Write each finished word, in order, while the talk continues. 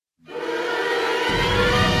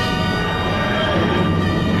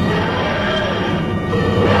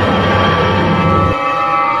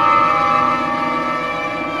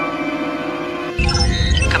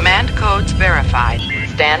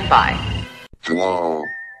Wi-Fi. Hello.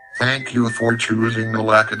 Thank you for choosing the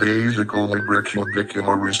Lackadaisical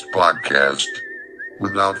Libriculicularist podcast.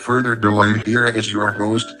 Without further delay, here is your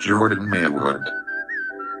host, Jordan Maywood.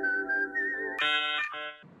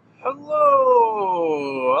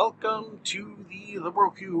 Hello! Welcome to the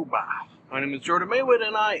Liberal Cube. My name is Jordan Maywood,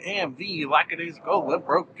 and I am the Lackadaisical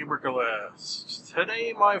Libriculicularist.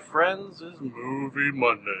 Today, my friends, is Movie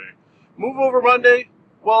Monday. Move over Monday?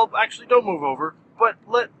 Well, actually, don't move over, but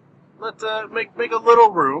make a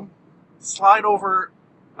little room, slide over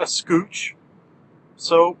a scooch,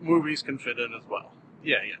 so movies can fit in as well.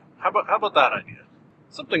 Yeah. How about that idea?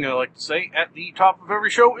 Something I like to say at the top of every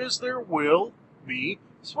show is there will be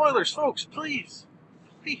spoilers, folks. Please,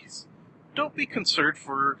 don't be concerned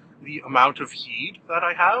for the amount of heed that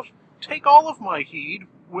I have. Take all of my heed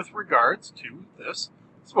with regards to this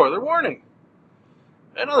spoiler warning.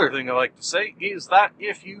 Another thing I like to say is that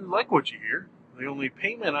if you like what you hear, the only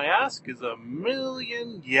payment I ask is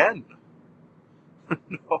 1,000,000 yen.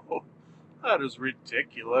 No, that is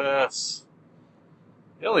ridiculous.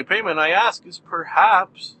 The only payment I ask is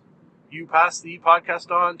perhaps you pass the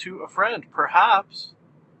podcast on to a friend. Perhaps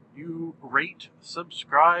you rate,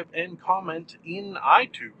 subscribe, and comment in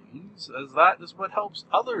iTunes, as that is what helps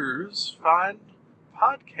others find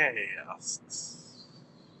podcasts.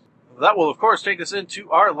 That will, of course, take us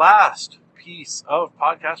into our last piece of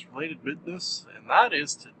podcast-related business, and that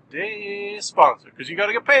is today's sponsor. Because you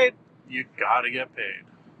gotta get paid. You gotta get paid.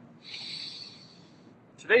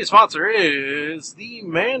 Today's sponsor is the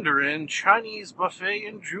Mandarin Chinese Buffet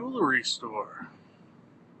and Jewelry Store.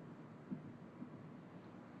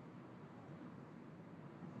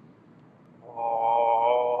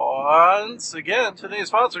 Once again, today's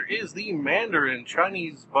sponsor is the Mandarin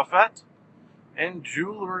Chinese Buffet and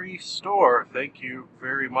Jewelry Store. Thank you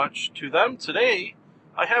very much to them. Today,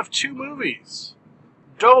 I have two movies.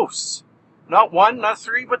 Dose. Not one, not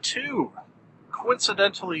three, but two.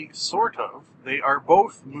 Coincidentally, sort of, they are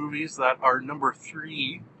both movies that are number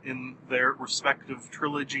 3 in their respective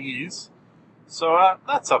trilogies. So,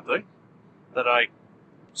 that's something that I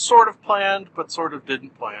sort of planned, but sort of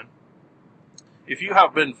didn't plan. If you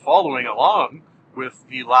have been following along with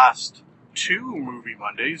the last 2 Movie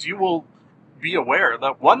Mondays, you will be aware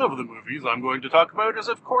that one of the movies I'm going to talk about is,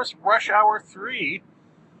 of course, Rush Hour 3,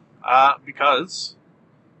 because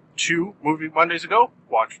 2 Movie Mondays ago,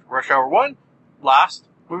 watched Rush Hour 1, last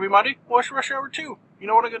Movie Monday, watched Rush Hour 2. You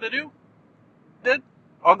know what I'm going to do? Did,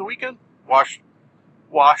 on the weekend, washed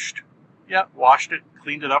it,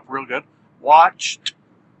 cleaned it up real good, watched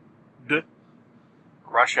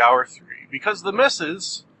Rush Hour 3, because the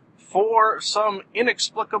missus, for some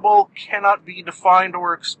inexplicable, cannot be defined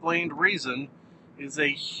or explained reason, is a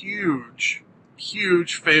huge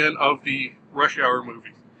fan of the Rush Hour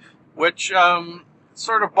movies. Which,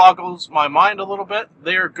 sort of boggles my mind a little bit.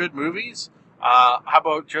 They are good movies. How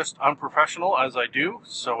about just unprofessional as I do,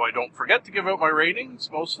 so I don't forget to give out my ratings,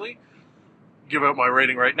 mostly. Give out my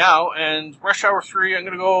rating right now, and Rush Hour 3, I'm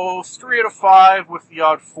going to go 3 out of 5 with the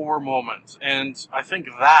odd 4 moments. And I think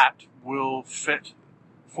that will fit,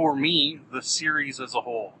 for me, the series as a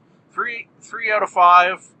whole. 3 out of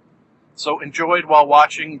 5, so enjoyed while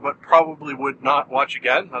watching, but probably would not watch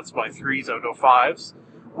again. That's my 3s out of 5s.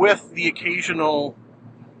 With the occasional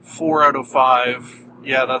 4 out of 5,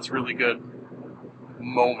 yeah, that's really good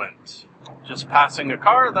moment. Just passing a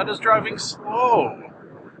car that is driving slow.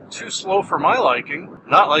 Too slow for my liking.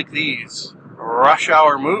 Not like these Rush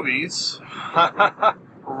Hour movies.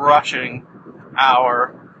 Rushing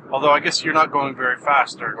hour. Although I guess you're not going very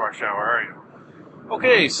fast during rush hour, are you?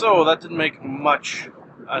 Okay, so that didn't make much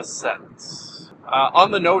sense.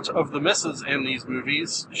 On the note of the missus in these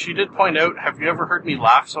movies, she did point out, have you ever heard me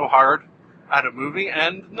laugh so hard at a movie?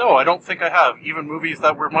 And no, I don't think I have. Even movies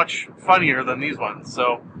that were much funnier than these ones.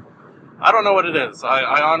 So, I don't know what it is.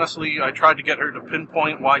 I honestly tried to get her to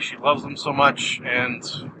pinpoint why she loves them so much, and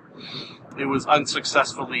it was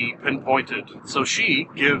unsuccessfully pinpointed. So she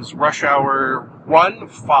gives Rush Hour 1,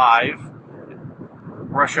 5,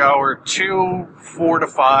 Rush Hour 2, 4 to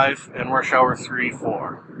 5, and Rush Hour 3,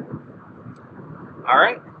 4.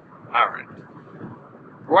 Alright.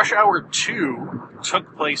 Rush Hour 2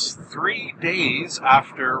 took place 3 days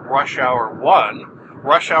after Rush Hour 1.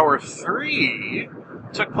 Rush Hour 3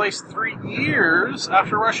 took place 3 years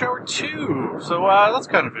after Rush Hour 2. So that's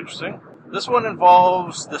kind of interesting. This one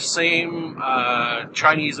involves the same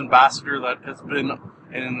Chinese ambassador that has been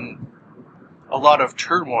in a lot of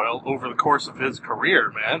turmoil over the course of his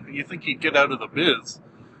career, man. You think he'd get out of the biz.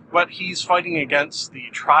 But he's fighting against the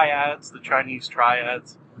triads, the Chinese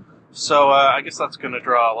triads. So I guess that's going to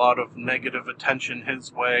draw a lot of negative attention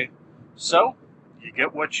his way. So You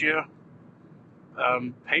get what you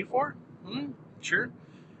pay for? Sure.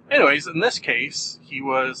 Anyways, in this case, he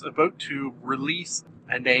was about to release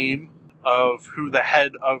a name of who the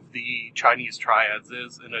head of the Chinese triads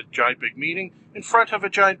is in a giant big meeting in front of a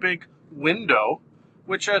giant big window,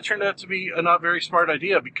 which turned out to be a not very smart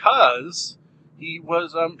idea because he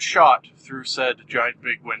was shot through said giant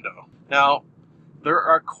big window. Now, there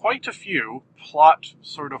are quite a few plot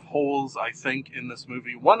sort of holes, I think, in this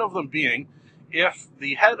movie. One of them being, if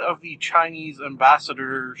the head of the Chinese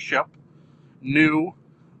ambassadorship knew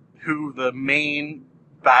who the main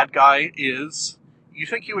bad guy is, you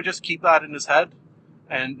think he would just keep that in his head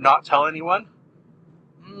and not tell anyone?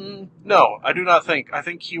 No, I do not think. I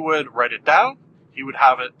think he would write it down. He would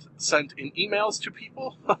have it sent in emails to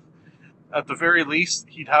people. At the very least,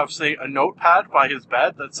 he'd have, say, a notepad by his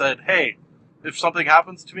bed that said, hey, if something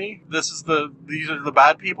happens to me, these are the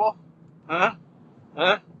bad people? Huh?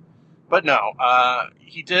 But no,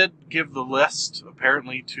 he did give the list,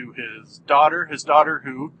 apparently, to his daughter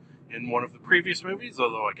who, in one of the previous movies,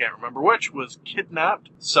 although I can't remember which, was kidnapped.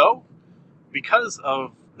 So, because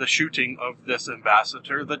of the shooting of this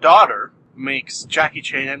ambassador, the daughter makes Jackie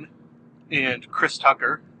Chan and Chris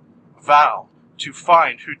Tucker vow to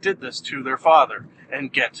find who did this to their father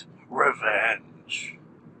and get revenge.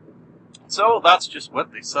 So that's just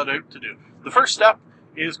what they set out to do. The first step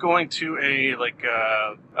is going to a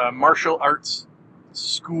martial arts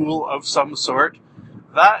school of some sort.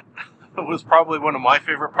 That was probably one of my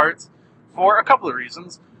favorite parts for a couple of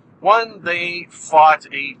reasons. One, they fought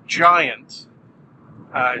a giant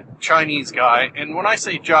Chinese guy, and when I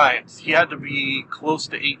say giant, he had to be close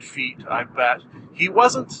to 8 feet, I bet. He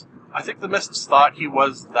wasn't, I think the Mists thought he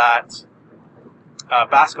was that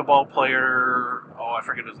basketball player, I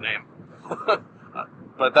forget his name.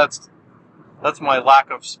 But that's my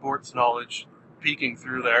lack of sports knowledge peeking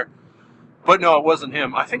through there. But no, it wasn't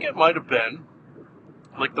him. I think it might have been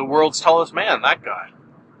like the world's tallest man, that guy.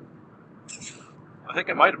 I think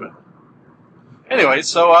it might have been. Anyway,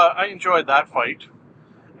 so I enjoyed that fight.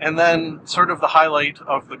 And then sort of the highlight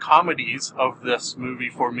of the comedies of this movie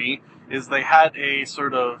for me is they had a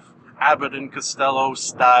sort of Abbott and Costello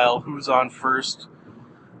style who's on first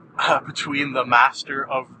between the master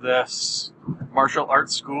of this martial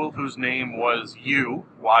arts school, whose name was Yu,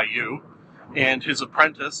 Y-U, and his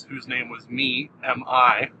apprentice, whose name was Me,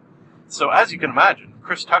 M-I. So as you can imagine,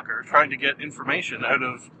 Chris Tucker, trying to get information out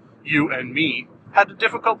of you and me, had a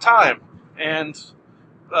difficult time. And,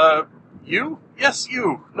 you? Yes,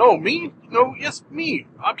 you. No, me? No, yes, me.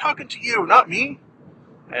 I'm talking to you, not me.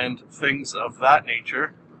 And things of that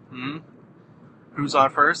nature. Who's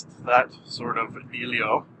on first? That sort of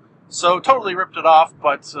dealio. So totally ripped it off,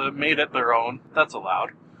 but made it their own. That's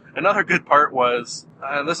allowed. Another good part was,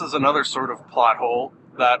 and this is another sort of plot hole,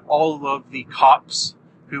 that all of the cops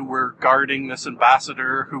who were guarding this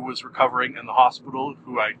ambassador who was recovering in the hospital,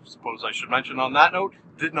 who I suppose I should mention on that note,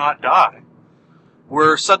 did not die,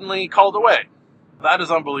 were suddenly called away. That is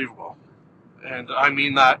unbelievable. And I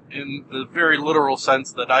mean that in the very literal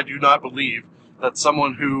sense that I do not believe that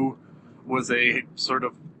someone who was a sort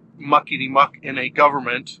of muckety-muck in a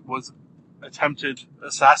government was attempted to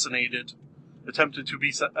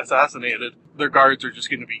be assassinated, their guards are just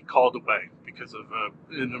going to be called away because of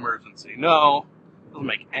an emergency. No, doesn't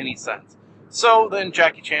make any sense. So then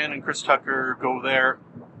Jackie Chan and Chris Tucker go there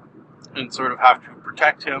and sort of have to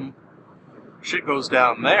protect him. Shit goes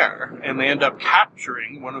down there, and they end up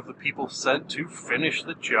capturing one of the people sent to finish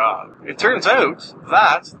the job. It turns out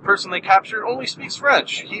that the person they captured only speaks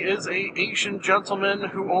French. He is an Asian gentleman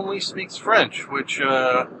who only speaks French, which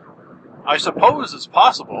I suppose is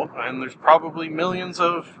possible, and there's probably millions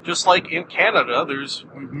of, just like in Canada, there's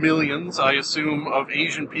millions, I assume, of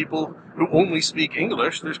Asian people who only speak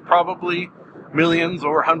English. There's probably millions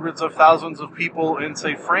or hundreds of thousands of people in,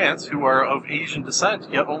 say, France who are of Asian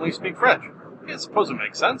descent, yet only speak French. I suppose it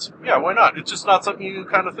makes sense. Yeah, why not? It's just not something you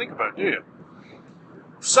kind of think about, do you?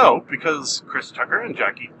 So, because Chris Tucker and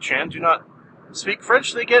Jackie Chan do not speak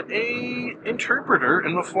French, they get a interpreter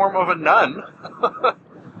in the form of a nun.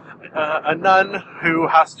 A nun who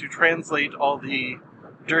has to translate all the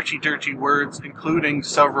dirty, dirty words, including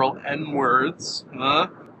several N-words,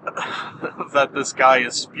 that this guy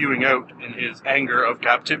is spewing out in his anger of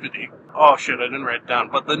captivity. Oh shit, I didn't write it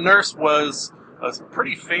down. But the nurse was a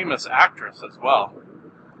pretty famous actress as well.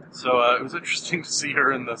 So it was interesting to see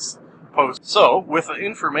her in this post. So, with the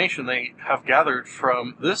information they have gathered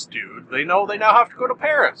from this dude, they know they now have to go to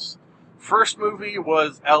Paris. First movie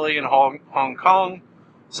was LA and Hong Kong.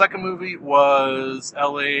 Second movie was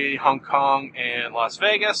LA, Hong Kong, and Las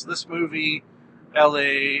Vegas. This movie,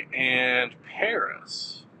 LA and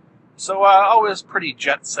Paris. So always pretty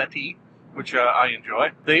jet-setty, which I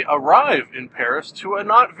enjoy. They arrive in Paris to a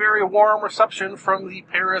not very warm reception from the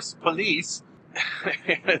Paris police.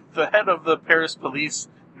 The head of the Paris police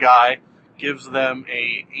guy gives them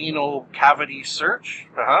a anal cavity search,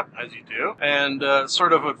 as you do, and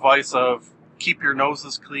sort of advice of keep your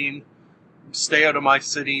noses clean, stay out of my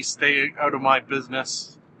city, stay out of my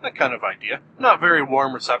business, that kind of idea. Not very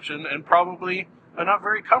warm reception, and probably a not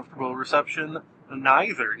very comfortable reception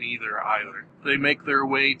neither. They make their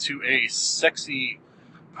way to a sexy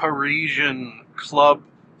Parisian club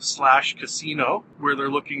 / casino where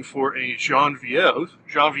they're looking for a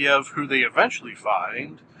Geneviève, who they eventually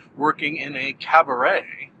find working in a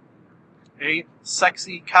cabaret, a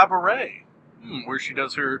sexy cabaret, where she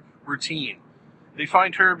does her routine. They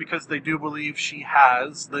find her because they do believe she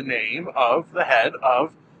has the name of the head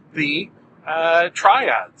of the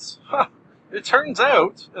triads. It turns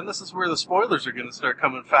out, and this is where the spoilers are going to start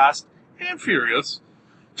coming fast and furious,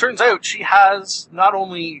 turns out she has not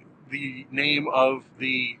only the name of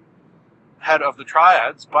the head of the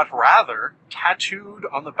triads, but rather tattooed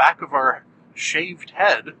on the back of our shaved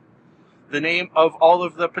head the name of all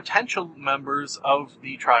of the potential members of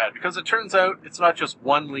the triad. Because it turns out it's not just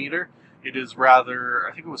one leader, it is rather,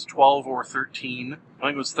 I think it was 12 or 13. I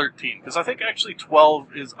think it was 13, because I think actually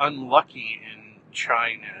 12 is unlucky in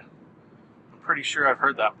China. I'm pretty sure I've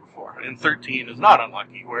heard that before. And 13 is not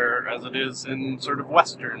unlucky, whereas it is in sort of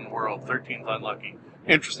Western world, 13 is unlucky.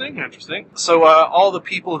 Interesting. So all the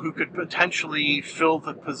people who could potentially fill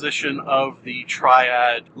the position of the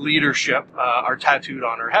triad leadership are tattooed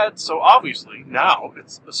on her head. So obviously now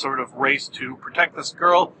it's a sort of race to protect this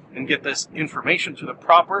girl and get this information to the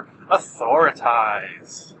proper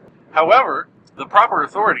authorities. However, the proper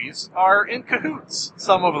authorities are in cahoots,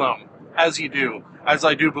 some of them, as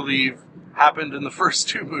I do believe happened in the first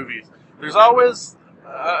two movies. There's always,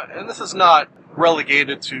 and this is not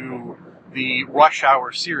relegated to the Rush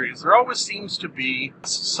Hour series, there always seems to be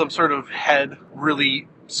some sort of head, really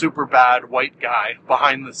super bad white guy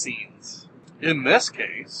behind the scenes. In this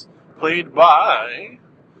case, played by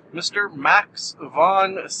Mr. Max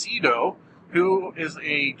von Sydow, who is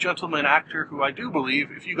a gentleman actor who I do believe,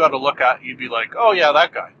 if you got to look at, you'd be like, oh yeah,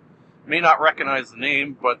 that guy. May not recognize the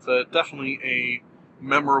name, but definitely a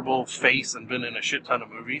memorable face and been in a shit ton of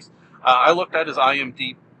movies. I looked at his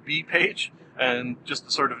IMDb page, and just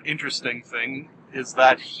a sort of interesting thing is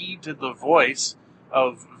that he did the voice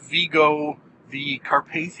of Vigo the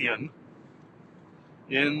Carpathian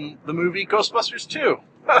in the movie Ghostbusters 2.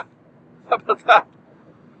 How about that?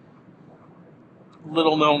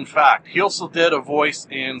 Little known fact. He also did a voice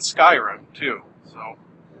in Skyrim, too. So,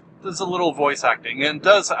 does a little voice acting, and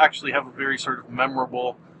does actually have a very sort of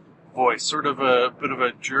memorable voice. Sort of a bit of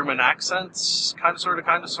a German accent, kind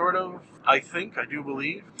of, I do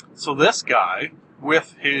believe. So this guy,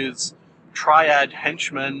 with his triad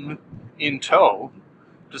henchmen in tow,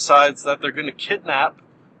 decides that they're going to kidnap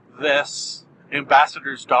this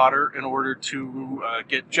ambassador's daughter in order to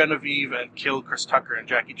get Genevieve and kill Chris Tucker and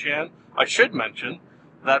Jackie Chan. I should mention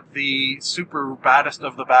that the super baddest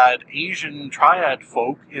of the bad Asian triad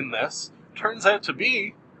folk in this turns out to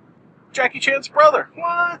be Jackie Chan's brother.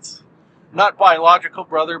 What? Not biological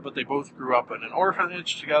brother, but they both grew up in an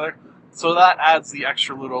orphanage together. So that adds the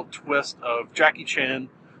extra little twist of Jackie Chan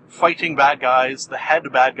fighting bad guys, the head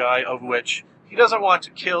bad guy of which he doesn't want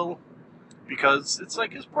to kill because it's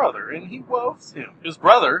like his brother, and he loves him. His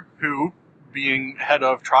brother, who, being head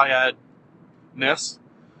of triadness,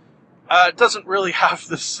 doesn't really have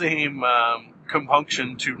the same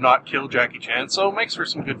compunction to not kill Jackie Chan, so it makes for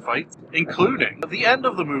some good fights, including the end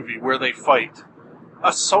of the movie where they fight.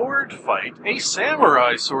 A sword fight, a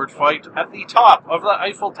samurai sword fight at the top of the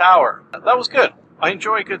Eiffel Tower. That was good. I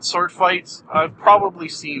enjoy good sword fights. I've probably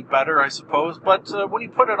seen better, I suppose, but when you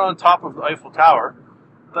put it on top of the Eiffel Tower,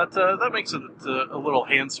 that makes it a little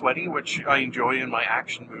hand sweaty, which I enjoy in my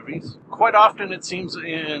action movies. Quite often, it seems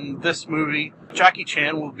in this movie, Jackie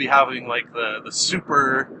Chan will be having like the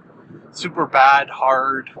super bad,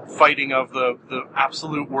 hard fighting of the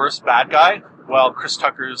absolute worst bad guy, while Chris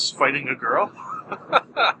Tucker's fighting a girl.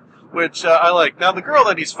 Which I like. Now, the girl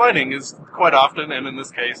that he's fighting is quite often, and in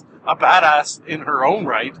this case, a badass in her own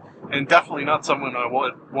right, and definitely not someone I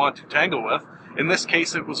would want to tangle with. In this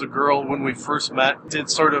case, it was a girl when we first met, did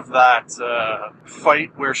sort of that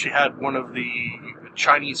fight where she had one of the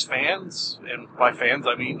Chinese fans, and by fans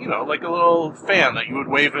I mean, like a little fan that you would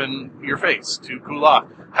wave in your face to cool off.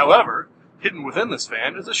 However, hidden within this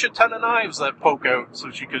fan is a shit ton of knives that poke out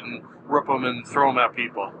so she can rip them and throw them at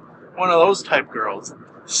people. One of those type girls.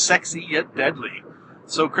 Sexy yet deadly.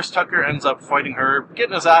 So Chris Tucker ends up fighting her,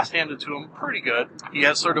 getting his ass handed to him pretty good. He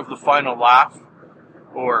has sort of the final laugh,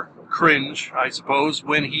 or cringe, I suppose,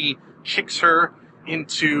 when he kicks her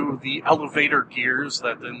into the elevator gears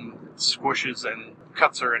that then squishes and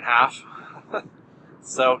cuts her in half.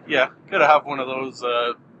 So, yeah, gotta have one of those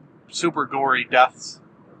super gory deaths.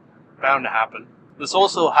 Bound to happen. This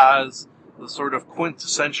also has the sort of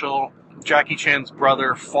quintessential Jackie Chan's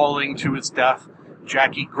brother falling to his death.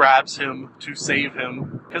 Jackie grabs him to save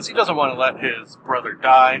him because he doesn't want to let his brother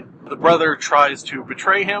die. The brother tries to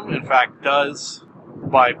betray him, in fact does,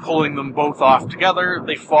 by pulling them both off together.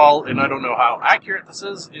 They fall, and I don't know how accurate this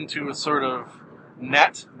is, into a sort of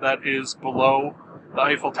net that is below the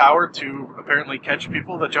Eiffel Tower to apparently catch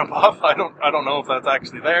people that jump off. I don't know if that's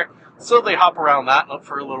actually there. So they hop around that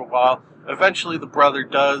for a little while. Eventually the brother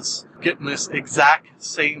does get in this exact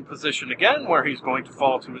same position again where he's going to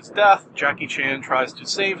fall to his death. Jackie Chan tries to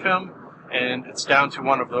save him, and it's down to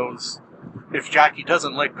one of those, if Jackie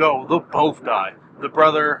doesn't let go, they'll both die. The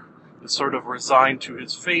brother is sort of resigned to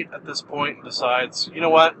his fate at this point and decides, you know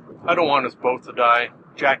what, I don't want us both to die.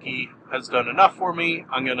 Jackie has done enough for me,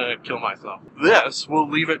 I'm gonna kill myself. This will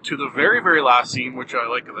leave it to the very, very last scene, which I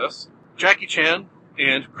like this. Jackie Chan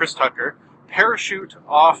and Chris Tucker parachute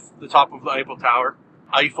off the top of the Eiffel Tower,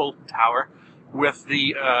 with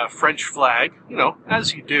the French flag,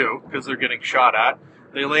 as you do, because they're getting shot at.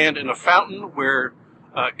 They land in a fountain where,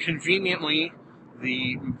 conveniently,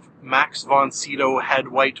 the Max von Sydow head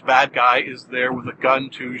white bad guy is there with a gun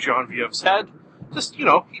to Genevieve's head. Just,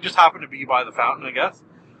 he just happened to be by the fountain, I guess.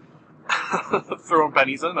 Throwing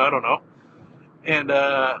pennies in, I don't know. And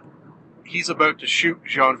he's about to shoot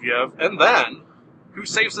Genevieve, and then, who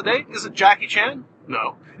saves the day? Is it Jackie Chan?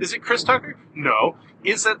 No. Is it Chris Tucker? No.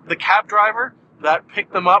 Is it the cab driver that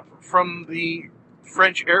picked them up from the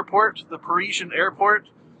French airport, the Parisian airport,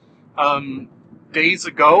 days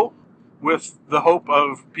ago, with the hope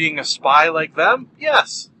of being a spy like them?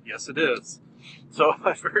 Yes. Yes, it is. So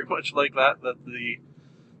I very much like that the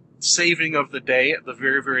saving of the day at the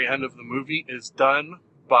very, very end of the movie is done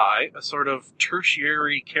by a sort of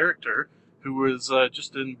tertiary character who was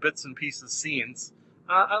just in bits and pieces scenes.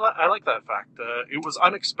 I like that fact. It was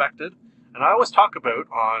unexpected, and I always talk about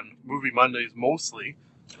on Movie Mondays mostly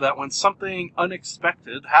that when something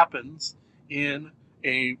unexpected happens in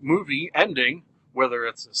a movie ending, whether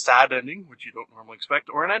it's a sad ending, which you don't normally expect,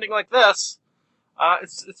 or an ending like this,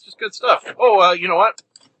 it's just good stuff. Oh, you know what?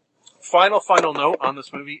 Final note on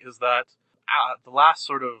this movie is that the last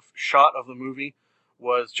sort of shot of the movie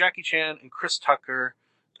was Jackie Chan and Chris Tucker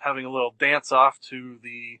having a little dance-off to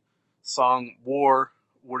the song War.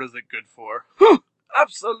 What is it good for?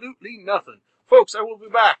 Absolutely nothing. Folks, I will be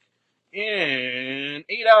back in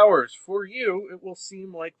 8 hours. For you, it will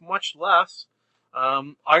seem like much less.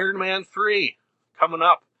 Iron Man 3 coming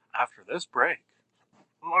up after this break.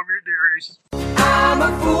 Love your dearies. I'm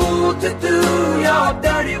a fool to do your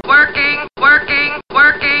dirty working.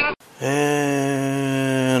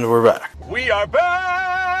 And we're back. We are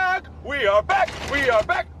back! We are back! We are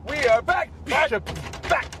back! We are back!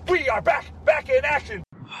 Back! We are back in action!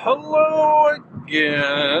 Hello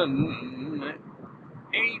again.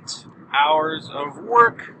 8 hours of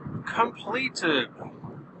work completed.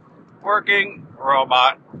 Working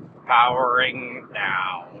robot powering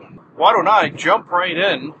down. Why don't I jump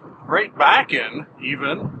right back in,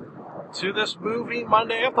 even, to this Movie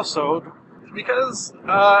Monday episode, because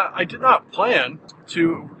I did not plan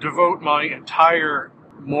to devote my entire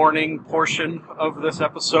morning portion of this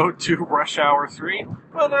episode to Rush Hour 3,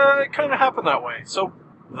 but it kind of happened that way. So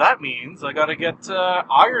that means I gotta get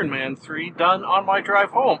Iron Man 3 done on my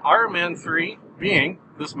drive home. Iron Man 3 being,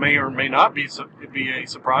 this may or may not be a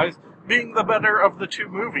surprise, being the better of the two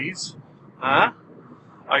movies.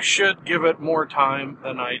 I should give it more time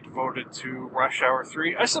than I devoted to Rush Hour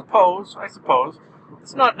 3. I suppose.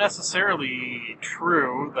 It's not necessarily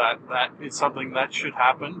true that is something that should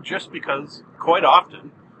happen, just because quite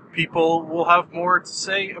often people will have more to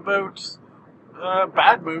say about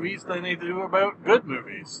bad movies than they do about good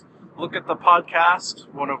movies. Look at the podcast,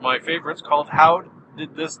 one of my favorites, called How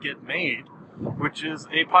Did This Get Made?, which is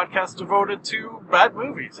a podcast devoted to bad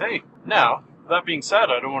movies. Hey, now, that being said,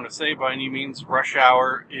 I don't want to say by any means Rush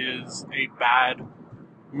Hour is a bad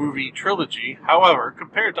movie trilogy. However,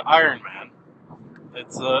 compared to Iron Man,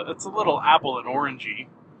 it's a little apple and orangey.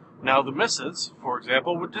 Now, the missus, for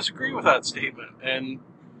example, would disagree with that statement, and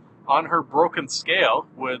on her broken scale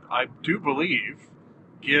would, I do believe,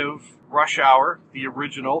 give Rush Hour, the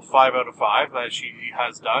original, 5 out of 5, as she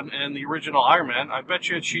has done, and the original Iron Man, I bet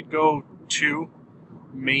you she'd go 2,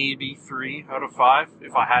 maybe 3 out of 5,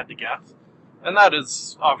 if I had to guess. And that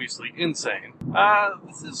is obviously insane.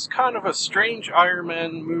 This is kind of a strange Iron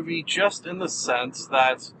Man movie just in the sense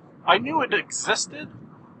that I knew it existed,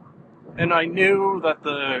 and I knew that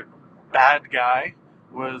the bad guy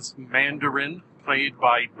was Mandarin, played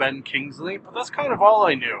by Ben Kingsley, but that's kind of all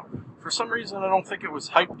I knew. For some reason, I don't think it was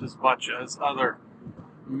hyped as much as other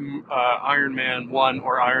Iron Man 1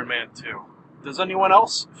 or Iron Man 2. Does anyone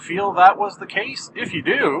else feel that was the case? If you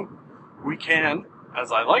do, we can,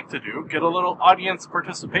 as I like to do, get a little audience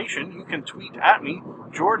participation. You can tweet at me,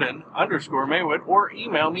 Jordan_Maywood, or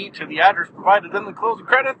email me to the address provided in the closing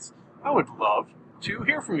credits. I would love to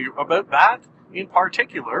hear from you about that in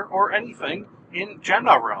particular, or anything in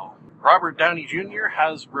general. Robert Downey Jr.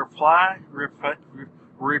 has reprised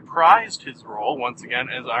his role once again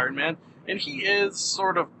as Iron Man, and he is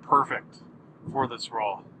sort of perfect for this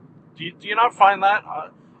role. Do you not find that?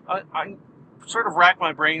 I sort of rack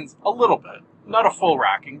my brains a little bit. Not a full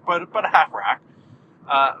racking, but a half rack.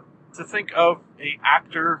 To think of an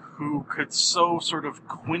actor who could so sort of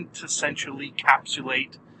quintessentially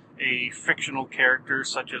encapsulate a fictional character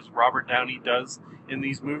such as Robert Downey does in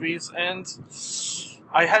these movies, and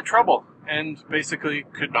I had trouble, and basically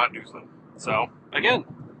could not do so. So, again,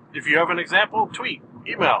 if you have an example, tweet,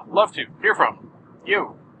 email, love to hear from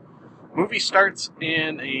you. Movie starts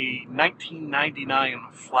in a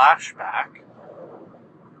 1999 flashback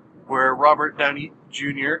where Robert Downey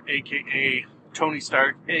Jr., aka Tony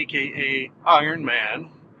Stark, aka Iron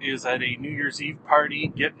Man, is at a New Year's Eve party,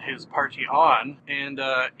 getting his party on, and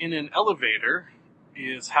in an elevator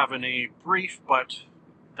is having a brief, but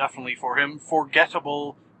definitely for him,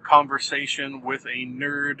 forgettable conversation with a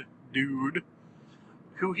nerd dude,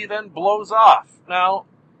 who he then blows off. Now,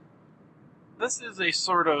 this is a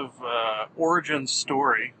sort of origin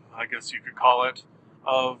story, I guess you could call it,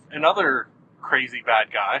 of another crazy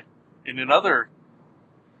bad guy in another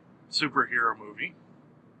superhero movie.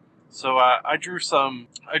 So I drew some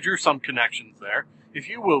connections there. If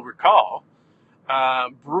you will recall,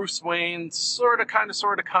 Bruce Wayne sort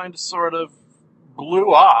of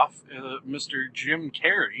blew off Mr. Jim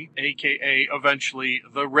Carrey, aka eventually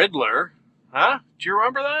the Riddler. Huh? Do you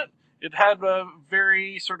remember that? It had a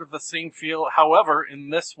very sort of the same feel. However, in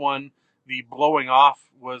this one, the blowing off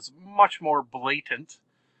was much more blatant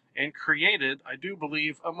and created, I do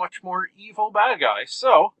believe, a much more evil bad guy.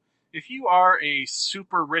 So, if you are a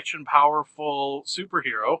super rich and powerful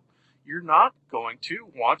superhero, you're not going to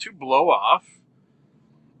want to blow off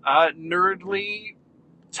nerdly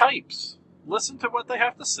types. Listen to what they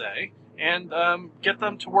have to say and get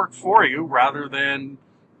them to work for you rather than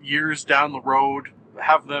years down the road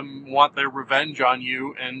have them want their revenge on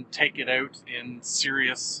you and take it out in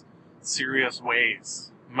serious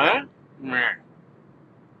ways. Meh? Meh.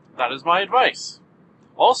 That is my advice.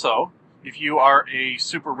 Also, if you are a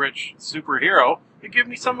super rich superhero, you give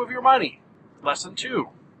me some of your money. Lesson 2.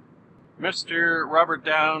 Mr. Robert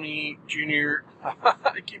Downey Jr.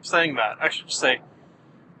 I keep saying that. I should say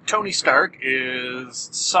Tony Stark is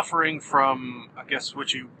suffering from, I guess,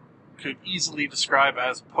 what you could easily describe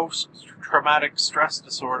as post-traumatic stress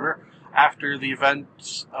disorder after the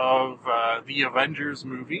events of the Avengers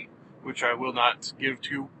movie, which I will not give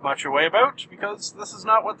too much away about, because this is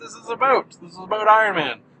not what this is about. This is about Iron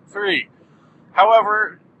Man 3.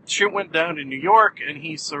 However, shit went down in New York, and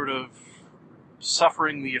he's sort of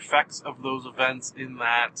suffering the effects of those events in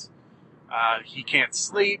that he can't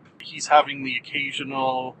sleep, he's having the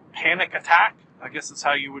occasional panic attack, I guess is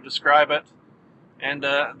how you would describe it. And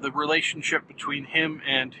the relationship between him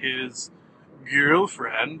and his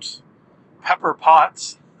girlfriend, Pepper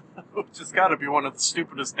Potts, which has got to be one of the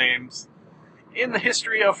stupidest names in the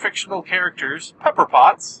history of fictional characters, Pepper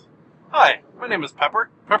Potts. Hi, my name is Pepper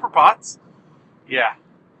Potts. Yeah,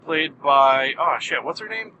 played by, what's her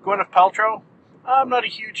name? Gwyneth Paltrow? I'm not a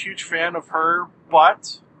huge fan of her,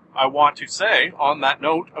 but I want to say, on that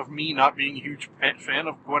note of me not being a huge fan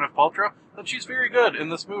of Gwyneth Paltrow, that she's very good in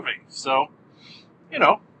this movie. So, you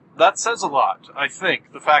know, that says a lot, I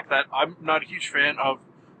think. The fact that I'm not a huge fan of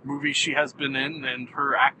movies she has been in and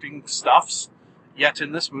her acting stuffs, yet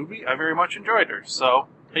in this movie, I very much enjoyed her. So,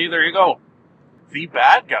 hey, there you go. The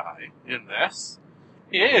bad guy in this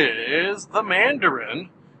is the Mandarin,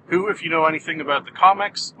 who, if you know anything about the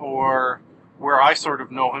comics, or where I sort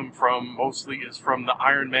of know him from mostly is from the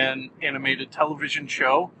Iron Man animated television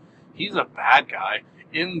show. He's a bad guy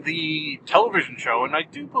in the television show, and I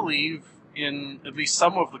do believe in at least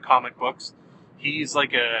some of the comic books, he's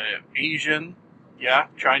like a Asian,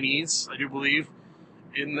 Chinese, I do believe.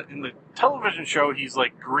 In the television show, he's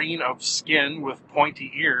like green of skin with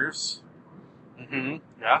pointy ears.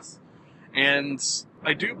 Yes. And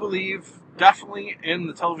I do believe definitely in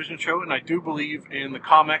the television show, and I do believe in the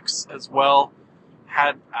comics as well,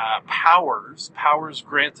 had powers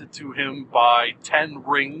granted to him by 10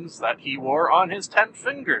 rings that he wore on his 10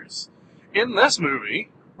 fingers. In this movie,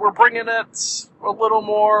 we're bringing it a little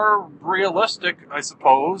more realistic, I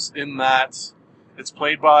suppose, in that it's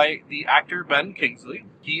played by the actor Ben Kingsley.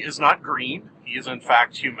 He is not green. He is in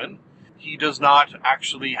fact human. He does not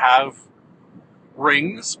actually have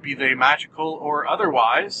rings, be they magical or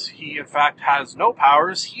otherwise. He in fact has no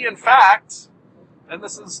powers. He in fact, and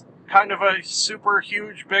this is kind of a super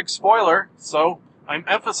huge big spoiler, so I'm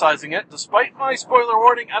emphasizing it. Despite my spoiler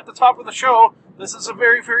warning at the top of the show, this is a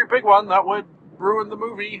very, very big one that would ruin the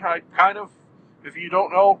movie, if you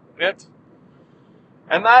don't know it.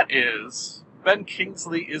 And that is, Ben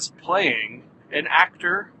Kingsley is playing an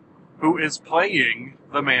actor who is playing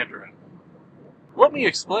the Mandarin. Let me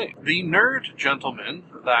explain. The nerd gentleman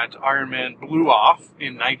that Iron Man blew off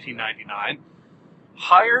in 1999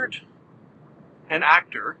 hired an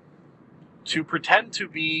actor to pretend to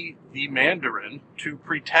be the Mandarin, to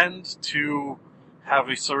pretend to have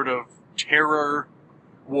a sort of terror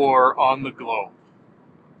war on the globe.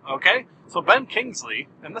 Okay? So Ben Kingsley,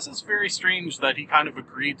 and this is very strange that he kind of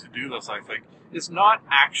agreed to do this, I think, is not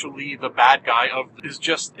actually the bad guy is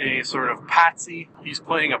just a sort of patsy. He's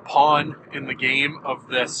playing a pawn in the game of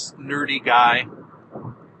this nerdy guy.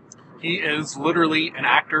 He is literally an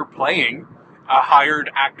actor playing, a hired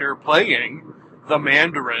actor playing the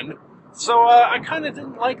Mandarin. So I kind of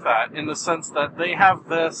didn't like that, in the sense that they have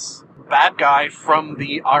this bad guy from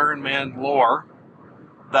the Iron Man lore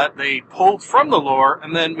that they pulled from the lore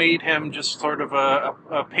and then made him just sort of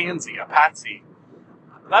a pansy, a patsy.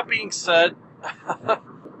 That being said,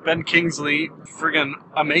 Ben Kingsley, friggin'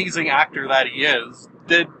 amazing actor that he is,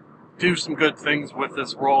 did do some good things with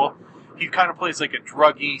this role. He kind of plays like a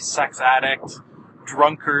druggy, sex addict,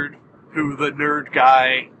 drunkard, who the nerd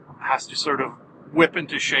guy has to sort of whip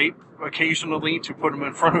into shape occasionally to put him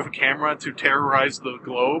in front of a camera to terrorize the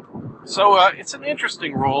globe. So it's an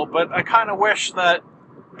interesting role, but I kind of wish that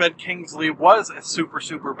Ben Kingsley was a super,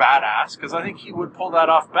 super badass, because I think he would pull that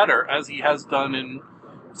off better, as he has done in,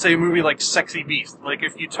 say, a movie like Sexy Beast. Like,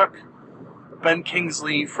 if you took Ben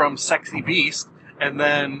Kingsley from Sexy Beast and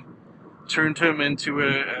then turned him into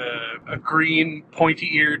a green,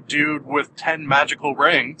 pointy-eared dude with 10 magical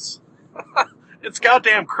rings, it's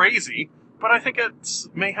goddamn crazy, but I think it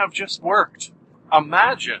may have just worked.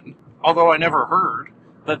 Imagine, although I never heard,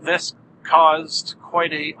 that this caused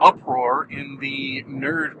quite a uproar in the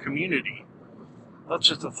nerd community. That's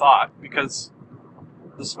just a thought, because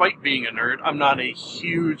despite being a nerd, I'm not a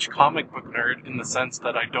huge comic book nerd in the sense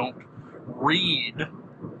that I don't read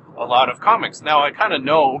a lot of comics. Now, I kind of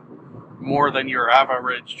know more than your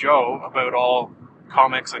average Joe about all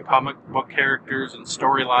comics and comic book characters and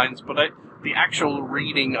storylines, but the actual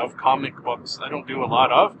reading of comic books I don't do a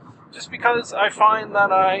lot of, just because I find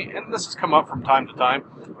that and this has come up from time to time,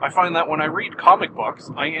 I find that when I read comic books,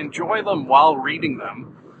 I enjoy them while reading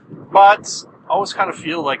them, but I always kind of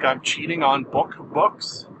feel like I'm cheating on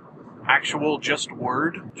books. Actual just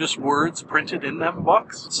words printed in them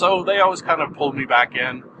books. So they always kind of pull me back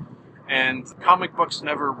in, and comic books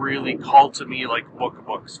never really call to me like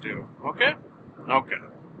books do. Okay? Okay.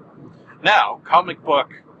 Now, comic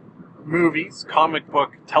book movies, comic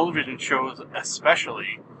book television shows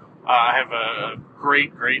especially, I have a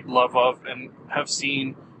great, great love of, and have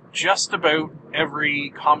seen just about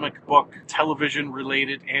every comic book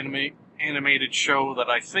television-related animated show that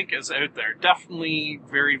I think is out there. Definitely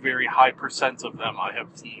very, very high percent of them I have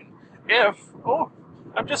seen.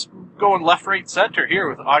 I'm just going left, right, center here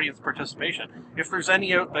with audience participation. If there's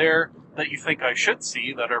any out there that you think I should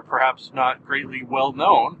see that are perhaps not greatly well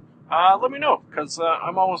known, let me know, because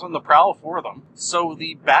I'm always on the prowl for them. So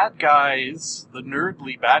the bad guys, the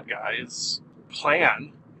nerdly bad guys'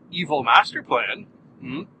 plan, evil master plan,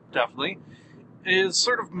 definitely, is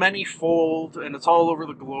sort of many-fold, and it's all over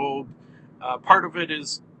the globe. Part of it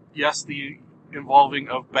is, yes, the involving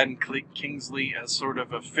of Ben Kingsley as sort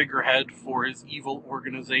of a figurehead for his evil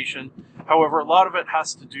organization. However, a lot of it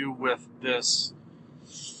has to do with this,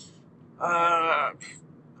 I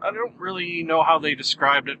don't really know how they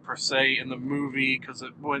described it per se in the movie, because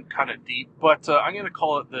it went kind of deep, but I'm going to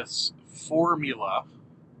call it this formula,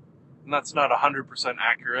 and that's not 100%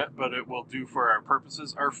 accurate, but it will do for our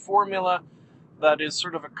purposes. Our formula that is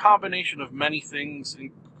sort of a combination of many things,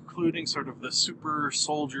 including sort of the super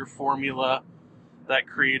soldier formula that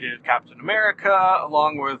created Captain America,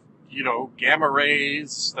 along with, gamma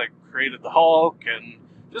rays that created the Hulk, and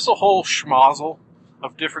just a whole schmozzle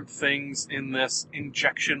of different things in this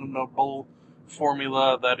injectionable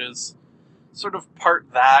formula that is sort of part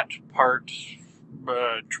that, part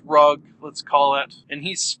drug, let's call it. And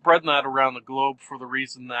he's spreading that around the globe for the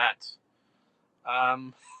reason that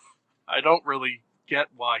I don't really get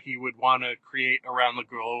why he would want to create around the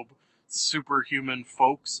globe superhuman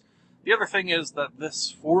folks. The other thing is that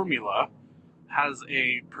this formula has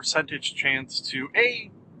a percentage chance to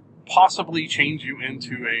A, possibly change you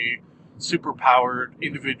into a superpowered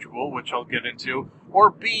individual, which I'll get into, or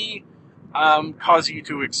B, cause you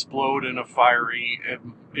to explode in a fiery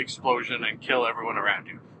explosion and kill everyone around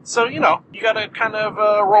you. So, you gotta kind of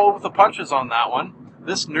roll with the punches on that one.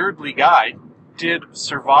 This nerdly guy did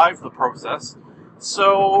survive the process,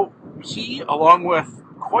 so he, along with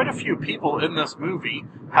quite a few people in this movie,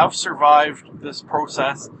 have survived this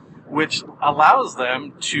process, which allows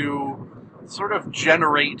them to sort of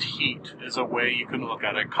generate heat, is a way you can look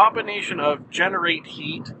at it. Combination of generate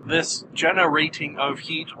heat. This generating of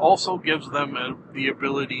heat also gives them the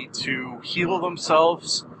ability to heal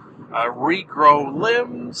themselves, regrow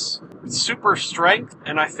limbs, super strength,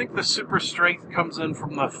 and I think the super strength comes in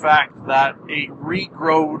from the fact that a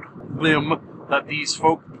regrowed limb that these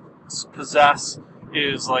folks possess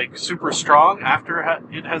is like super strong after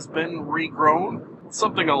it has been regrown.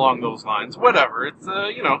 Something along those lines. Whatever. It's,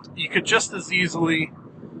 you could just as easily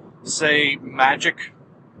say magic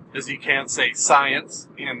as you can say science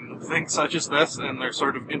in things such as this, and they're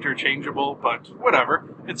sort of interchangeable, but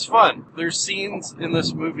whatever. It's fun. There's scenes in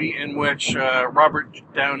this movie in which Robert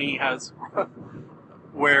Downey has,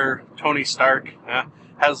 where Tony Stark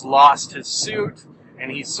has lost his suit,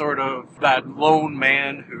 and he's sort of that lone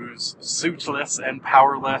man who's suitless and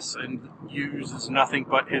powerless and uses nothing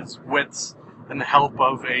but his wits and the help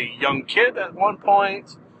of a young kid at one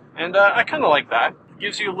point, and I kind of like that. It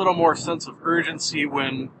gives you a little more sense of urgency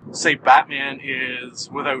when, say, Batman is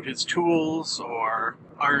without his tools, or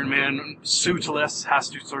Iron Man, suitless, has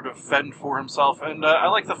to sort of fend for himself, and I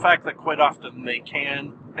like the fact that quite often they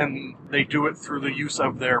can, and they do it through the use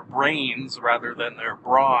of their brains rather than their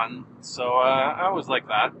brawn, so I always like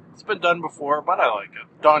that. It's been done before, but I like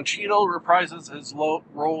it. Don Cheadle reprises his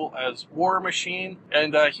role as War Machine,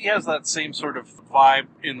 and he has that same sort of vibe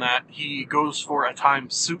in that he goes for a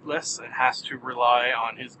time suitless and has to rely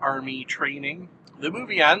on his army training. The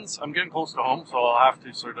movie ends, I'm getting close to home, so I'll have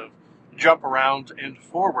to sort of jump around and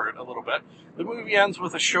forward a little bit. The movie ends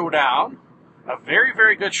with a showdown, a very,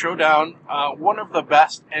 very good showdown, one of the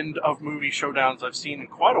best end-of-movie showdowns I've seen in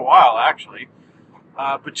quite a while, actually,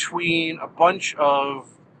 between a bunch of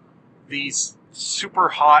these super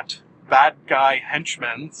hot bad guy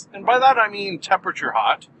henchmen, and by that I mean temperature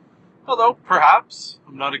hot, although perhaps,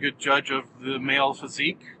 I'm not a good judge of the male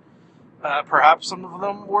physique, perhaps some of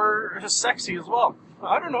them were sexy as well.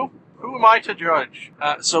 I don't know. Who am I to judge?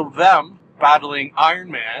 So them battling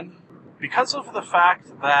Iron Man, because of the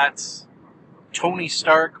fact that Tony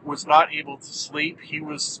Stark was not able to sleep, he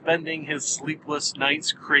was spending his sleepless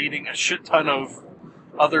nights creating a shit ton of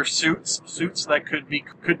other suits that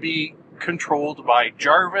could be controlled by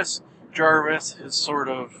Jarvis. Jarvis, his sort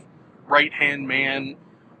of right-hand man,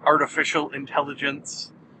 artificial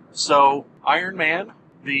intelligence. So Iron Man,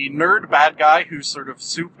 the nerd bad guy who's sort of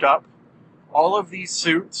souped up all of these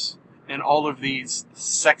suits and all of these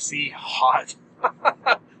sexy, hot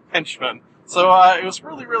henchmen. So it was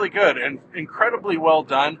really, really good and incredibly well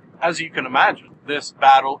done. As you can imagine, this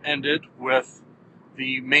battle ended with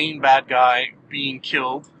the main bad guy being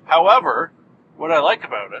killed. However, what I like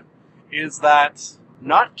about it is that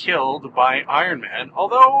not killed by Iron Man,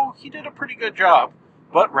 although he did a pretty good job,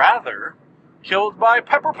 but rather killed by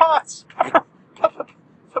Pepper Potts. Pepper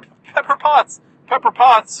Potts. Pepper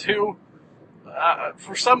Potts, who,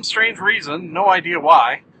 for some strange reason, no idea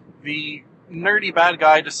why, the nerdy bad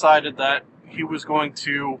guy decided that he was going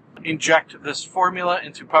to inject this formula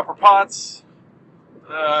into Pepper Potts.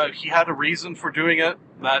 He had a reason for doing it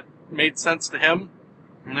that made sense to him.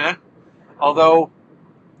 Although,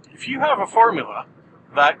 if you have a formula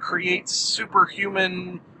that creates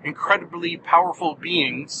superhuman, incredibly powerful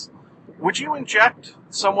beings, would you inject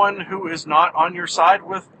someone who is not on your side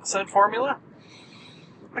with said formula?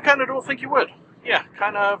 I kind of don't think you would. Yeah,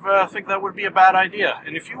 kind of think that would be a bad idea.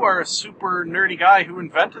 And if you are a super nerdy guy who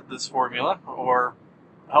invented this formula, or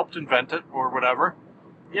helped invent it, or whatever,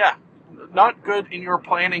 yeah, not good in your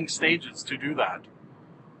planning stages to do that.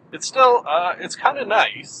 It's still, it's kind of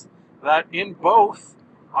nice that in both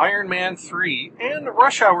Iron Man 3 and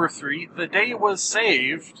Rush Hour 3, the day was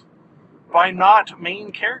saved by not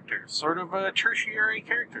main characters, sort of tertiary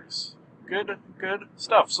characters. Good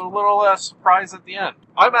stuff. So a little surprise at the end.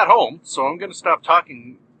 I'm at home, so I'm going to stop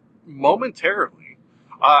talking momentarily.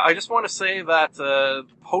 I just want to say that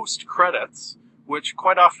post-credits which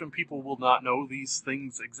quite often people will not know these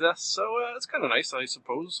things exist, so it's kind of nice, I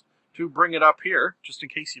suppose, to bring it up here, just in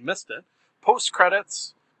case you missed it.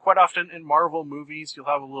 Post-credits, quite often in Marvel movies, you'll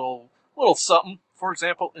have a little something. For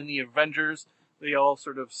example, in the Avengers, they all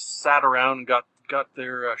sort of sat around and got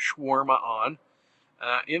their shawarma on.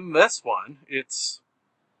 In this one, it's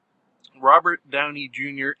Robert Downey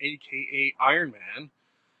Jr., a.k.a. Iron Man,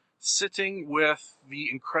 sitting with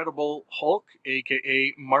the Incredible Hulk,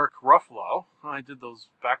 a.k.a. Mark Ruffalo. I did those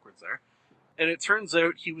backwards there. And it turns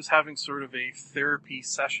out he was having sort of a therapy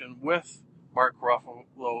session with Mark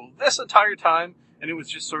Ruffalo this entire time, and it was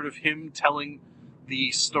just sort of him telling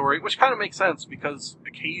the story, which kind of makes sense, because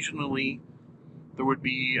occasionally there would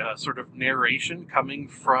be a sort of narration coming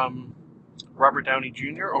from Robert Downey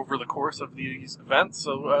Jr. over the course of these events,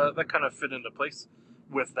 so that kind of fit into place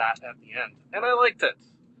with that at the end. And I liked it.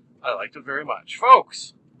 I liked it very much.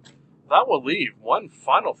 Folks, that will leave one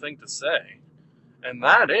final thing to say, and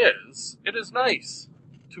that is, it is nice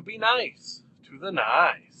to be nice to the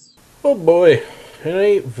nice. Oh boy, in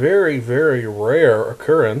a very, very rare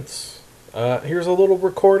occurrence, here's a little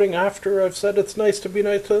recording after I've said it's nice to be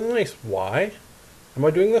nice to the nice. Why am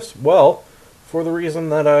I doing this? Well, for the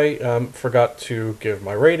reason that I forgot to give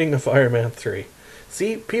my rating of Iron Man 3.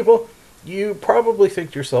 See, people, you probably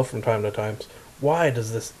think to yourself from time to time, why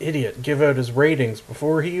does this idiot give out his ratings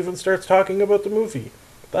before he even starts talking about the movie?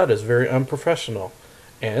 That is very unprofessional.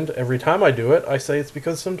 And every time I do it, I say it's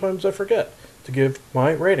because sometimes I forget to give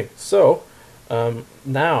my rating. So,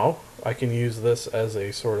 now I can use this as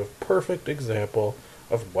a sort of perfect example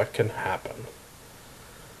of what can happen.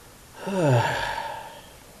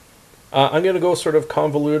 I'm going to go sort of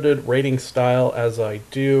convoluted rating style as I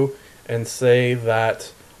do and say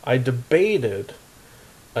that I debated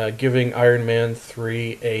giving Iron Man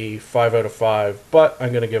 3 a 5 out of 5, but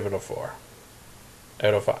I'm going to give it a 4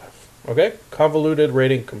 out of 5. Okay? Convoluted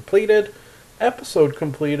rating completed, episode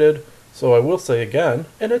completed, so I will say again,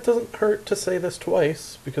 and it doesn't hurt to say this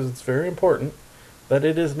twice, because it's very important, that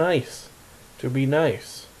it is nice to be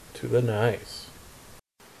nice to the nice.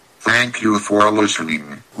 Thank you for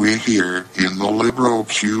listening. We here in the Liberal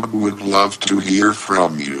Cube would love to hear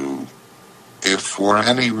from you. If for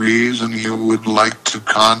any reason you would like to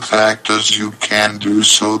contact us, you can do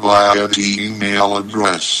so via the email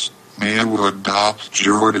address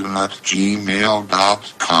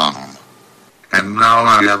maywood.jordan@gmail.com. And now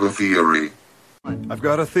I have a theory. I've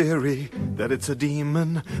got a theory that it's a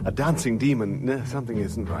demon, a dancing demon. Nah, something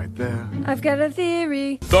isn't right there. I've got a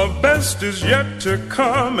theory. The best is yet to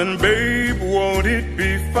come, and babe, won't it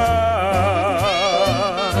be fine?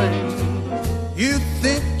 You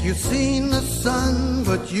think you've seen the sun,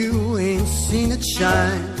 but you ain't seen it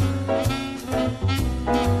shine.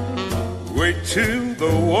 Wait till the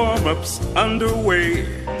warm-up's underway.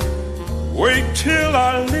 Wait till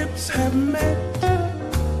our lips have met.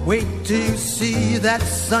 Wait till you see that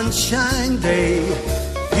sunshine day.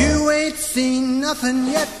 You ain't seen nothing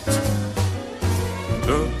yet.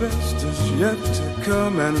 The best is yet to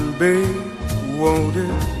come, and babe, won't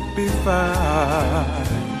it be fine?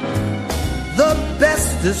 The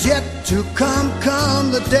best is yet to come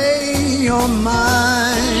the day you're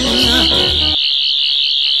mine.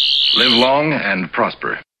 Live long and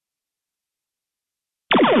prosper.